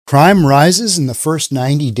Crime rises in the first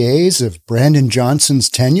 90 days of Brandon Johnson's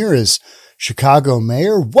tenure as Chicago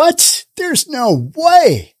mayor. What? There's no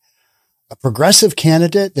way. A progressive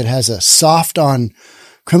candidate that has a soft on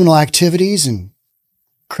criminal activities and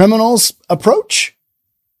criminals approach?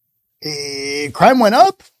 Crime went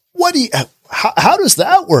up? How does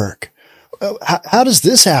that work? How does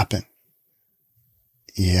this happen?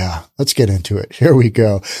 Yeah, let's get into it. Here we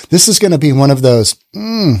go. This is going to be one of those,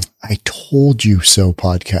 I told you so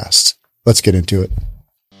podcasts. Let's get into it.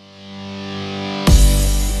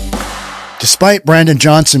 Despite Brandon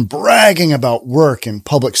Johnson bragging about work and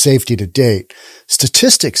public safety to date,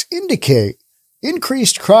 statistics indicate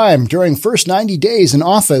increased crime during first 90 days in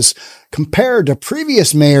office compared to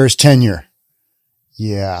previous mayor's tenure.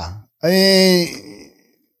 Yeah.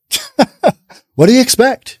 What do you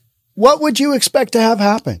expect? What would you expect to have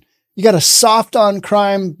happen? You got a soft on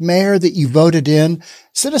crime mayor that you voted in.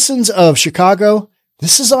 Citizens of Chicago,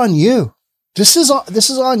 this is on you. This is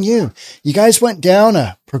on you. You guys went down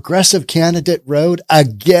a progressive candidate road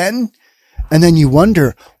again. And then you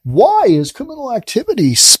wonder, why is criminal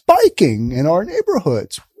activity spiking in our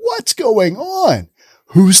neighborhoods? What's going on?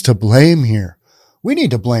 Who's to blame here? We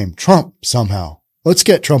need to blame Trump somehow. Let's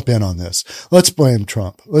get Trump in on this. Let's blame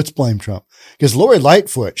Trump. Because Lori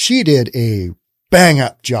Lightfoot, she did a bang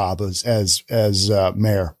up job as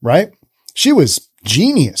mayor, right? She was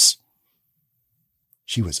genius.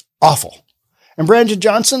 She was awful. And Brandon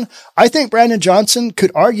Johnson, I think Brandon Johnson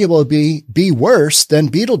could arguably be worse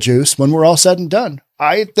than Beetlejuice when we're all said and done.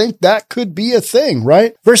 I think that could be a thing,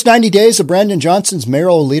 right? First 90 days of Brandon Johnson's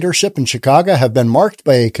mayoral leadership in Chicago have been marked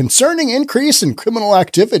by a concerning increase in criminal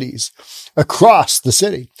activities across the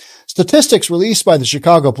city. Statistics released by the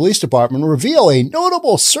Chicago Police Department reveal a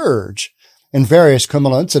notable surge in various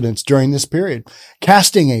criminal incidents during this period,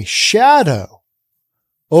 casting a shadow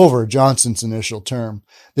over Johnson's initial term.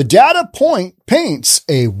 The data paints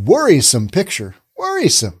a worrisome picture.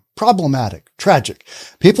 Worrisome, problematic, tragic.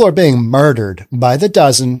 People are being murdered by the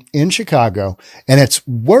dozen in Chicago, and it's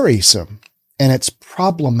worrisome and it's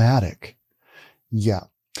problematic. Yeah.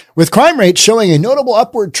 With crime rates showing a notable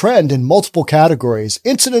upward trend in multiple categories,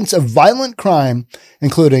 incidents of violent crime,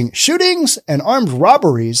 including shootings and armed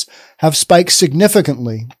robberies, have spiked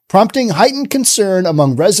significantly, prompting heightened concern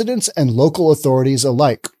among residents and local authorities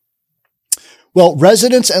alike. Well,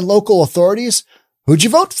 residents and local authorities, who'd you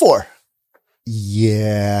vote for?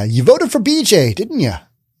 Yeah, you voted for BJ, didn't you?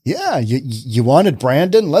 Yeah, you wanted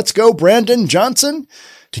Brandon. Let's go, Brandon Johnson,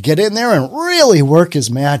 to get in there and really work his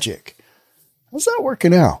magic. How's that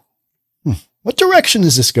working out? What direction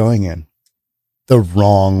is this going in? The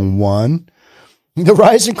wrong one. The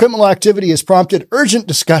rise in criminal activity has prompted urgent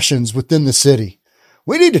discussions within the city.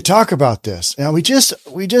 We need to talk about this. Now, we just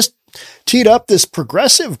teed up this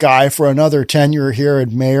progressive guy for another tenure here at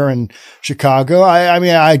mayor in Chicago. I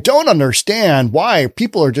mean, I don't understand why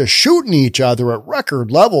people are just shooting each other at record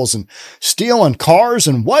levels and stealing cars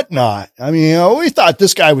and whatnot. I mean, we thought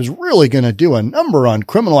this guy was really going to do a number on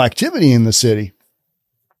criminal activity in the city.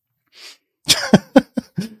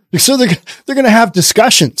 So they're going to have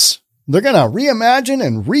discussions. They're going to reimagine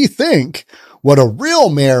and rethink what a real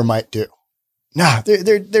mayor might do. Nah,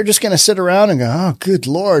 they're just going to sit around and go, oh, good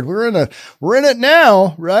Lord, we're in it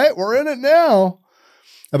now, right? We're in it now.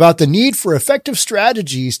 About the need for effective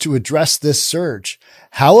strategies to address this surge.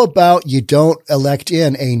 How about you don't elect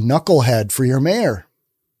in a knucklehead for your mayor?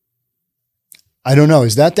 I don't know.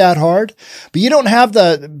 Is that hard? But you don't have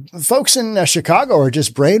the folks in Chicago are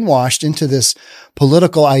just brainwashed into this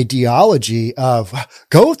political ideology of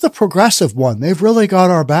go with the progressive one. They've really got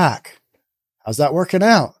our back. How's that working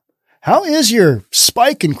out? How is your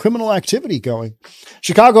spike in criminal activity going?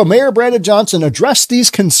 Chicago Mayor Brandon Johnson addressed these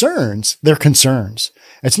concerns, their concerns.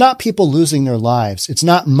 It's not people losing their lives. It's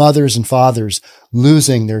not mothers and fathers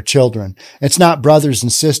losing their children. It's not brothers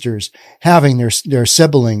and sisters having their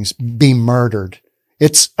siblings be murdered.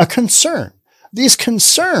 It's a concern. These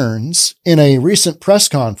concerns in a recent press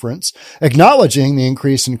conference, acknowledging the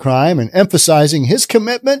increase in crime and emphasizing his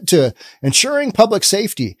commitment to ensuring public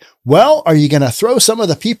safety. Well, are you going to throw some of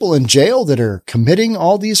the people in jail that are committing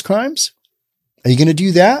all these crimes? Are you going to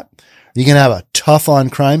do that? Are you going to have a tough on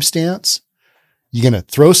crime stance? You going to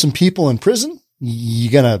throw some people in prison? You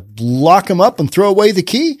going to lock them up and throw away the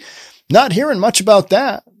key? Not hearing much about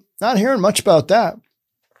that.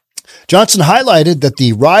 Johnson highlighted that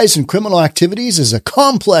the rise in criminal activities is a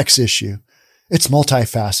complex issue. It's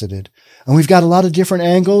multifaceted, and we've got a lot of different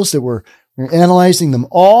angles that we're analyzing them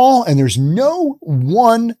all, and there's no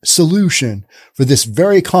one solution for this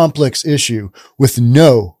very complex issue with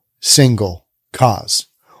no single cause.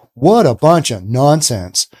 What a bunch of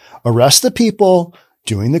nonsense. Arrest the people,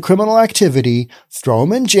 doing the criminal activity, throw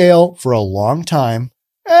them in jail for a long time,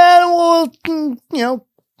 and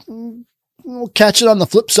we'll catch it on the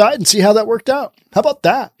flip side and see how that worked out. How about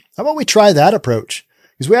that? How about we try that approach?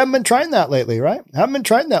 Because we haven't been trying that lately, right?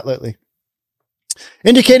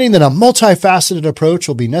 Indicating that a multifaceted approach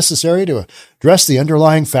will be necessary to address the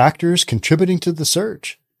underlying factors contributing to the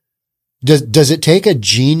surge. Does it take a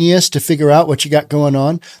genius to figure out what you got going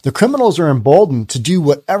on? The criminals are emboldened to do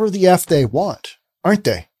whatever the F they want, aren't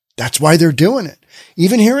they? That's why they're doing it.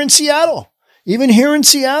 Even here in Seattle,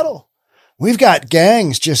 we've got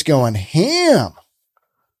gangs just going ham.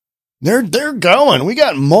 They're going. We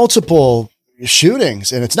got multiple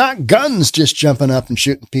shootings, and it's not guns just jumping up and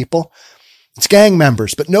shooting people. It's gang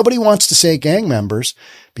members, but nobody wants to say gang members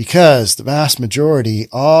because the vast majority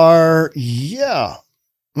are,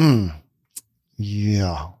 Hey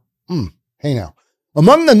now,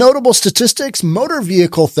 among the notable statistics, motor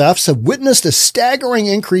vehicle thefts have witnessed a staggering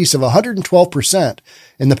increase of 112%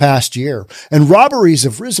 in the past year, and robberies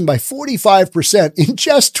have risen by 45% in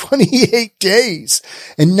just 28 days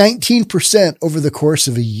and 19% over the course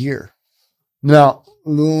of a year. Now,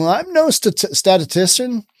 I'm no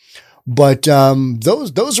statistician, but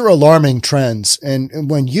those are alarming trends. And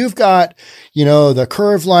when you've got, the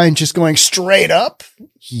curve line just going straight up,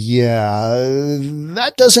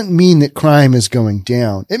 that doesn't mean that crime is going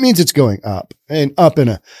down. It means it's going up, and up in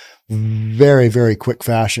a very, very quick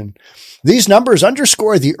fashion. These numbers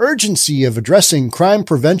underscore the urgency of addressing crime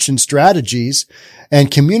prevention strategies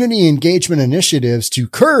and community engagement initiatives to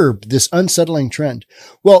curb this unsettling trend.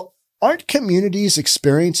 Well, aren't communities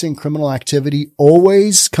experiencing criminal activity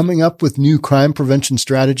always coming up with new crime prevention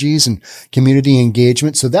strategies and community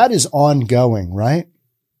engagement? So that is ongoing, right?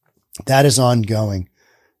 That is ongoing.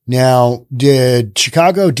 Now, did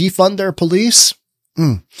Chicago defund their police?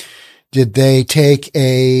 Did they take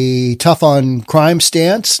a tough on crime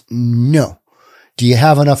stance? No. Do you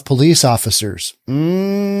have enough police officers?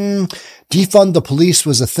 Defund the police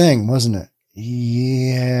was a thing, wasn't it?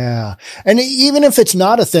 Yeah. And even if it's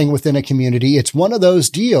not a thing within a community, it's one of those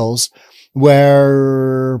deals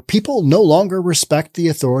where people no longer respect the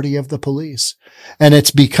authority of the police. And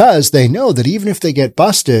it's because they know that even if they get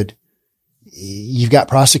busted, you've got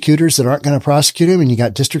prosecutors that aren't going to prosecute them, and you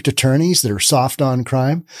got district attorneys that are soft on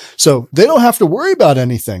crime. So they don't have to worry about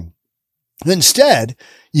anything. Instead,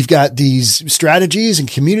 you've got these strategies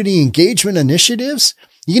and community engagement initiatives.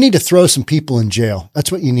 You need to throw some people in jail.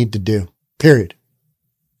 That's what you need to do. Period.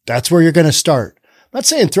 That's where you're going to start. I'm not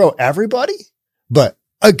saying throw everybody, but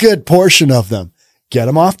a good portion of them. Get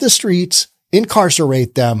them off the streets,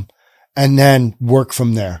 incarcerate them, and then work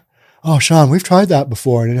from there. Oh, Sean, we've tried that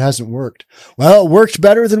before and it hasn't worked. Well, it worked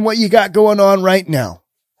better than what you got going on right now.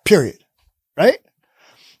 Period. Right?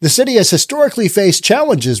 The city has historically faced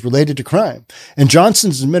challenges related to crime, and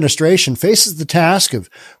Johnson's administration faces the task of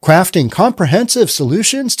crafting comprehensive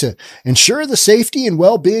solutions to ensure the safety and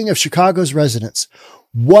well-being of Chicago's residents.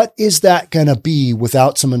 What is that going to be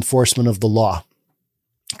without some enforcement of the law?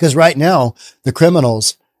 Because right now, the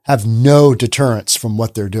criminals have no deterrence from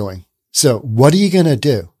what they're doing. So what are you going to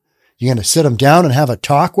do? You're going to sit them down and have a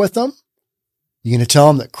talk with them? You're going to tell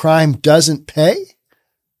them that crime doesn't pay?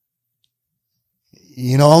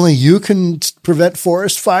 Only you can prevent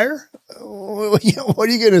forest fire? What are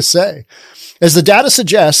you going to say? As the data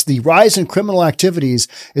suggests, the rise in criminal activities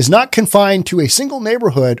is not confined to a single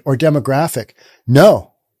neighborhood or demographic.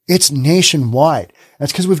 No, it's nationwide.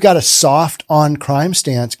 That's because we've got a soft on crime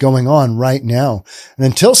stance going on right now. And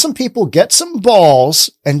until some people get some balls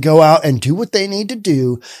and go out and do what they need to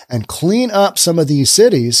do and clean up some of these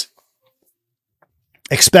cities,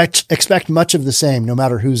 expect much of the same, no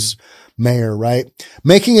matter who's mayor, right?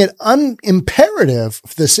 Making it imperative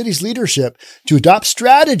for the city's leadership to adopt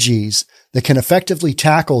strategies that can effectively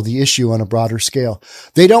tackle the issue on a broader scale.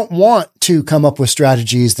 They don't want to come up with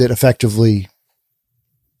strategies that effectively,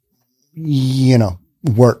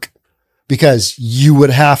 work, because you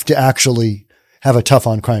would have to actually have a tough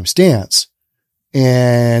on crime stance.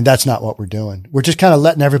 And that's not what we're doing. We're just kind of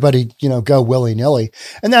letting everybody, go willy-nilly.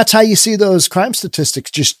 And that's how you see those crime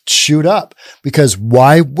statistics just shoot up, because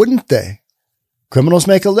why wouldn't they? Criminals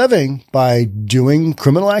make a living by doing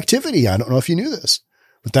criminal activity. I don't know if you knew this,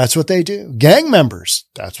 but that's what they do. Gang members,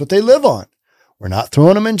 that's what they live on. We're not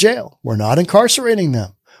throwing them in jail. We're not incarcerating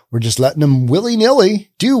them. We're just letting them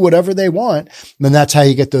willy-nilly do whatever they want. And that's how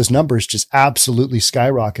you get those numbers just absolutely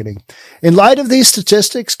skyrocketing. In light of these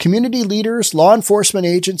statistics, community leaders, law enforcement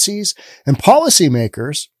agencies, and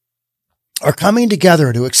policymakers are coming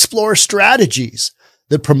together to explore strategies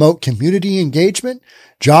that promote community engagement,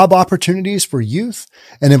 job opportunities for youth,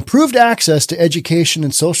 and improved access to education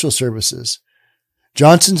and social services.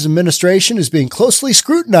 Johnson's administration is being closely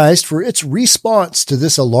scrutinized for its response to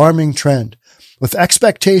this alarming trend, with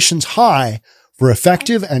expectations high for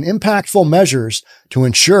effective and impactful measures to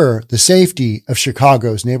ensure the safety of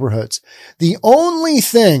Chicago's neighborhoods. The only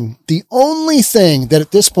thing that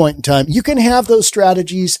at this point in time, you can have those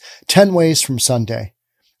strategies 10 ways from Sunday,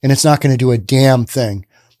 and it's not going to do a damn thing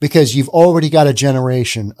because you've already got a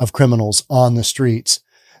generation of criminals on the streets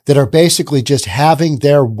that are basically just having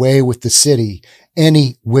their way with the city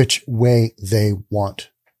any which way they want.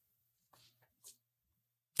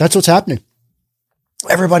 That's what's happening.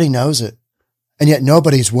 Everybody knows it. And yet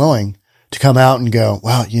nobody's willing to come out and go,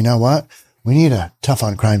 well, you know what? We need a tough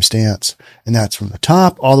on crime stance. And that's from the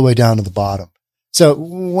top all the way down to the bottom. So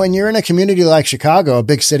when you're in a community like Chicago, a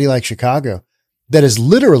big city like Chicago, that is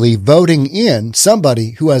literally voting in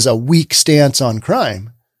somebody who has a weak stance on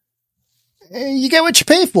crime, you get what you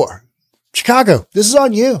pay for. Chicago, this is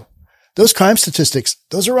on you. Those crime statistics,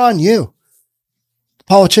 those are on you.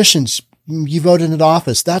 Politicians, you voted in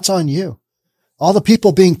office, that's on you. All the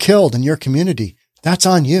people being killed in your community, that's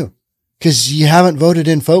on you. Because you haven't voted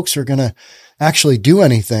in folks who are going to actually do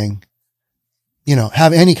anything,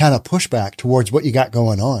 have any kind of pushback towards what you got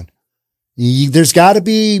going on. There's got to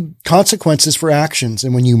be consequences for actions.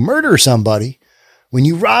 And when you murder somebody, when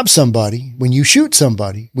you rob somebody, when you shoot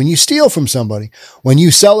somebody, when you steal from somebody, when you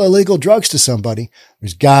sell illegal drugs to somebody,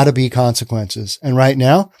 there's got to be consequences. And right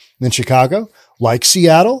now in Chicago, like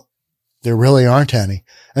Seattle, there really aren't any.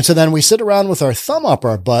 And so then we sit around with our thumb up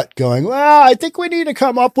our butt going, well, I think we need to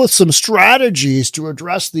come up with some strategies to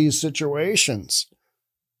address these situations.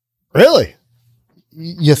 Really?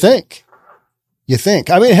 You think?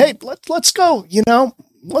 I mean, hey, let's go,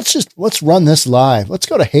 let's run this live. Let's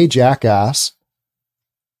go to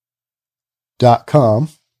heyjackass.com.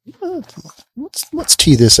 Let's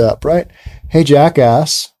tee this up, right? Hey,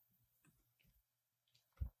 Jackass.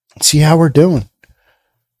 Let's see how we're doing.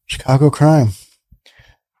 Chicago crime.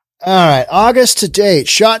 All right. August to date,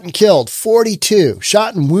 shot and killed 42,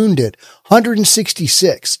 shot and wounded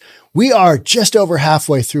 166. We are just over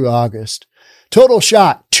halfway through August. Total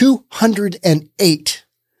shot 208.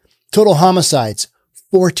 Total homicides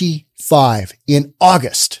 45 in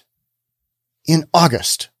August.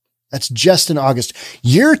 That's just in August.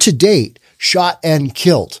 Year to date, shot and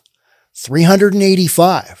killed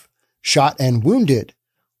 385. Shot and wounded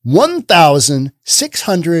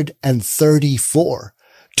 1,634.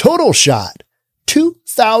 Total shot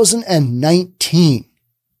 2019.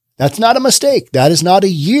 That's not a mistake. That is not a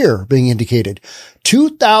year being indicated.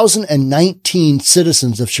 2019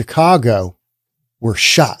 citizens of Chicago were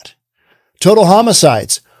shot. Total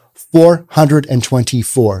homicides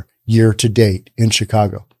 424 year to date in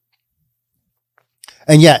Chicago.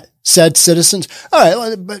 And yet, said citizens, all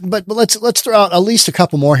right, but let's throw out at least a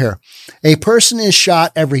couple more here. A person is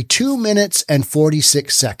shot every 2 minutes and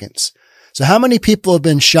 46 seconds. So how many people have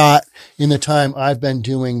been shot in the time I've been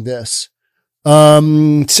doing this?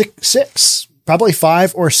 Six, probably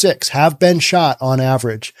 5 or 6 have been shot on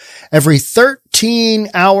average. Every 13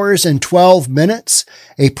 hours and 12 minutes,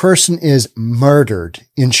 a person is murdered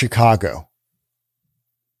in Chicago.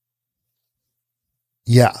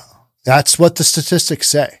 Yeah, that's what the statistics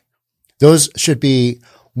say. Those should be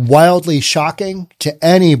wildly shocking to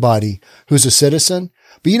anybody who's a citizen.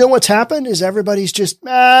 But you know what's happened is everybody's just,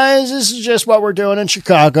 this is just what we're doing in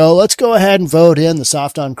Chicago. Let's go ahead and vote in the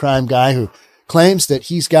soft on crime guy who claims that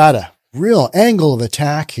he's got a real angle of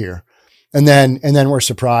attack here. And then we're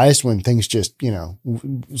surprised when things just,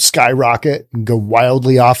 skyrocket and go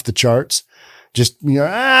wildly off the charts. Just,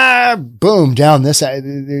 boom, down this.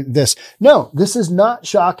 No, this is not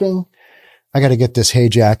shocking. I got to get this Hey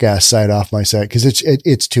Jackass site off my site because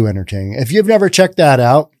it's too entertaining. If you've never checked that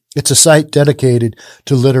out, it's a site dedicated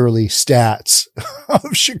to literally stats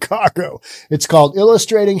of Chicago. It's called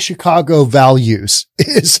Illustrating Chicago Values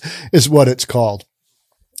is what it's called.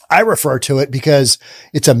 I refer to it because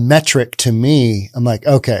it's a metric to me. I'm like,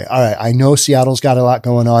 okay, all right. I know Seattle's got a lot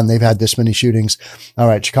going on. They've had this many shootings. All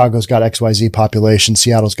right. Chicago's got XYZ population.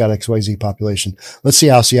 Seattle's got XYZ population. Let's see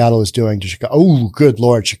how Seattle is doing to Chicago. Oh, good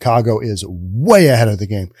Lord. Chicago is way ahead of the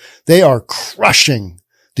game. They are crushing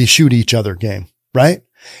the shoot each other game, right?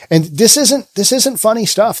 And this isn't funny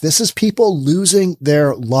stuff. This is people losing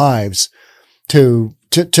their lives to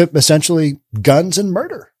essentially guns and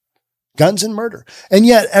murder. And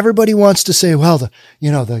yet everybody wants to say, well,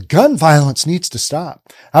 the gun violence needs to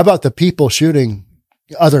stop. How about the people shooting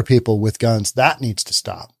other people with guns? That needs to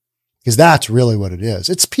stop because that's really what it is.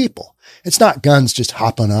 It's people. It's not guns just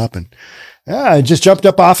hopping up and I just jumped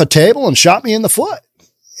up off a table and shot me in the foot.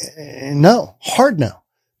 No, hard no.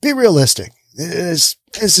 Be realistic. This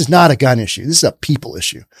is not a gun issue. This is a people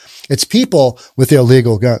issue. It's people with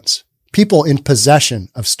illegal guns, people in possession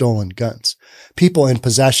of stolen guns, people in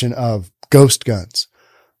possession of ghost guns,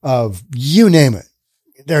 of you name it.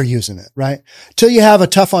 They're using it, right? Till you have a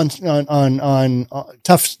tough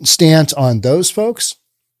tough stance on those folks,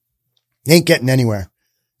 they ain't getting anywhere.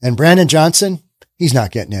 And Brandon Johnson, he's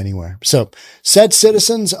not getting anywhere. So said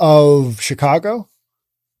citizens of Chicago,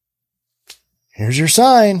 here's your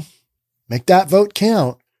sign. Make that vote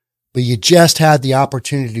count. But you just had the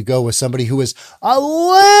opportunity to go with somebody who was a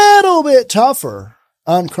little bit tougher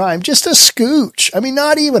on crime, just a scooch. I mean,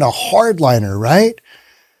 not even a hardliner, right?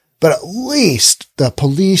 But at least the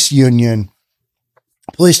police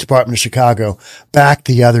department of Chicago backed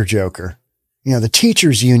the other joker. You know, the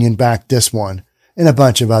teachers union backed this one and a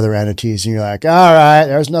bunch of other entities. And you're like, all right,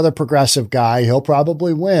 there's another progressive guy. He'll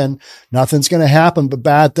probably win. Nothing's going to happen but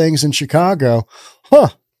bad things in Chicago. Huh.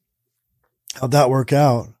 How'd that work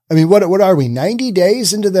out? I mean, what are we? 90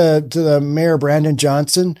 days into the Mayor Brandon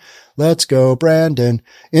Johnson? Let's go, Brandon,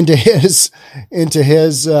 into his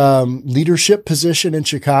leadership position in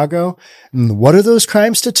Chicago. And what are those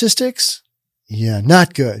crime statistics? Yeah,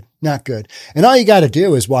 not good, not good. And all you got to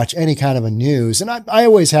do is watch any kind of a news. And I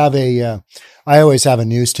always have a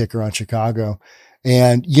news ticker on Chicago.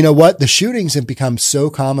 And you know what? The shootings have become so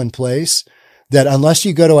commonplace that unless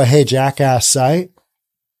you go to a Hey Jackass site,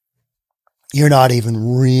 you're not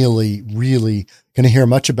even really going to hear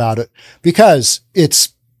much about it, because it's,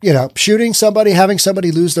 you know, shooting somebody, having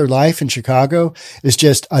somebody lose their life in Chicago is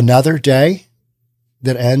just another day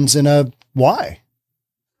that ends in a Y,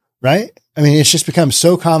 right? I mean, it's just become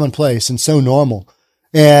so commonplace and so normal.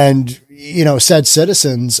 And, you know, said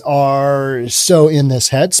citizens are so in this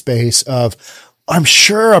headspace of, I'm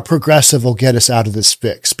sure a progressive will get us out of this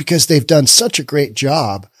fix because they've done such a great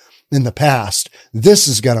job in the past. This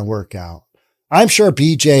is going to work out. I'm sure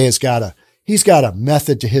BJ he's got a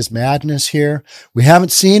method to his madness here. We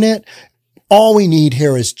haven't seen it. All we need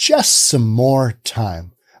here is just some more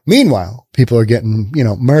time. Meanwhile, people are getting, you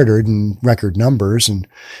know, murdered in record numbers and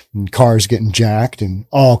cars getting jacked and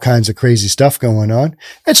all kinds of crazy stuff going on.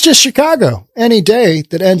 It's just Chicago. Any day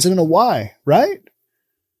that ends in a Y, right?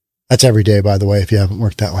 That's every day, by the way, if you haven't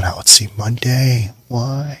worked that one out. Let's see. Monday,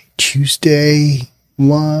 Y. Tuesday,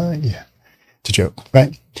 Y. Yeah. It's a joke,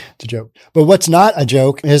 right? It's a joke. But what's not a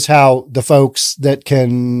joke is how the folks that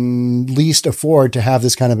can least afford to have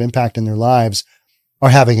this kind of impact in their lives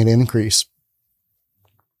are having an increase.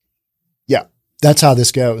 Yeah, that's how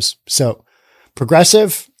this goes. So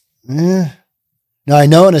progressive. Now I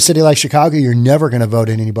know in a city like Chicago, you're never going to vote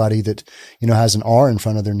in anybody that, you know, has an R in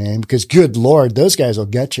front of their name, because good Lord, those guys will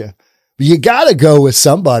get you. But you got to go with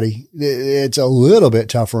somebody. It's a little bit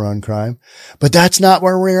tougher on crime, but that's not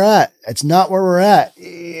where we're at. It's not where we're at.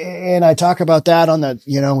 And I talk about that on the,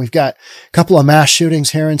 you know, we've got a couple of mass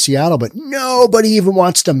shootings here in Seattle, but nobody even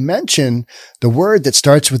wants to mention the word that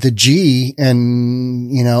starts with a G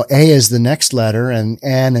and, you know, A is the next letter and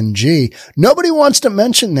N and G. Nobody wants to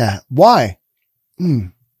mention that. Why?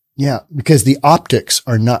 Yeah, because the optics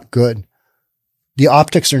are not good. The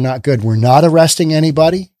optics are not good. We're not arresting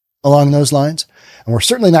anybody along those lines. And we're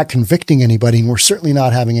certainly not convicting anybody. And we're certainly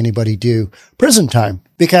not having anybody do prison time,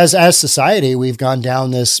 because as society, we've gone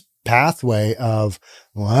down this pathway of,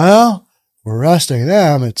 well, we're arresting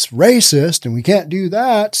them. It's racist and we can't do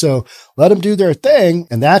that. So let them do their thing.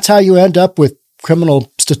 And that's how you end up with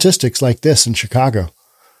criminal statistics like this in Chicago.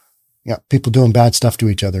 Yeah. People doing bad stuff to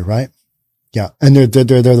each other, right? Yeah. And they're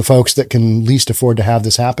the folks that can least afford to have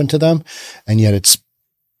this happen to them. And yet it's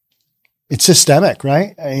systemic,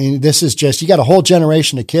 right? I mean, this is just, you got a whole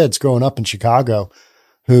generation of kids growing up in Chicago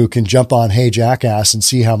who can jump on Hey Jackass and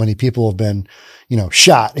see how many people have been, you know,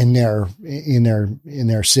 shot in their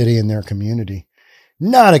city, in their community.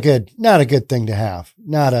 Not a good thing to have.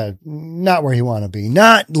 Not where you want to be.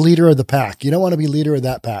 Not leader of the pack. You don't want to be leader of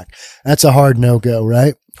that pack. That's a hard no-go,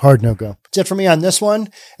 right? Hard no-go. That's it for me on this one.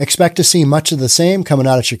 Expect to see much of the same coming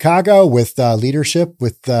out of Chicago with leadership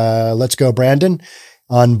with Let's Go Brandon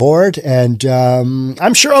on board. And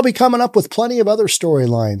I'm sure I'll be coming up with plenty of other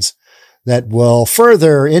storylines that will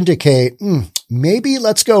further indicate maybe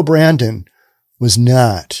Let's Go Brandon was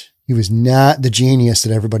not the genius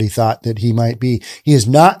that everybody thought that he might be. He is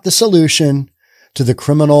not the solution to the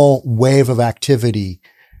criminal wave of activity,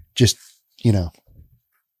 just, you know,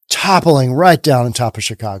 toppling right down on top of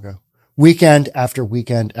Chicago, weekend after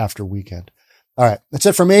weekend after weekend. All right. That's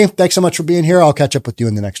it for me. Thanks so much for being here. I'll catch up with you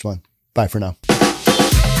in the next one. Bye for now.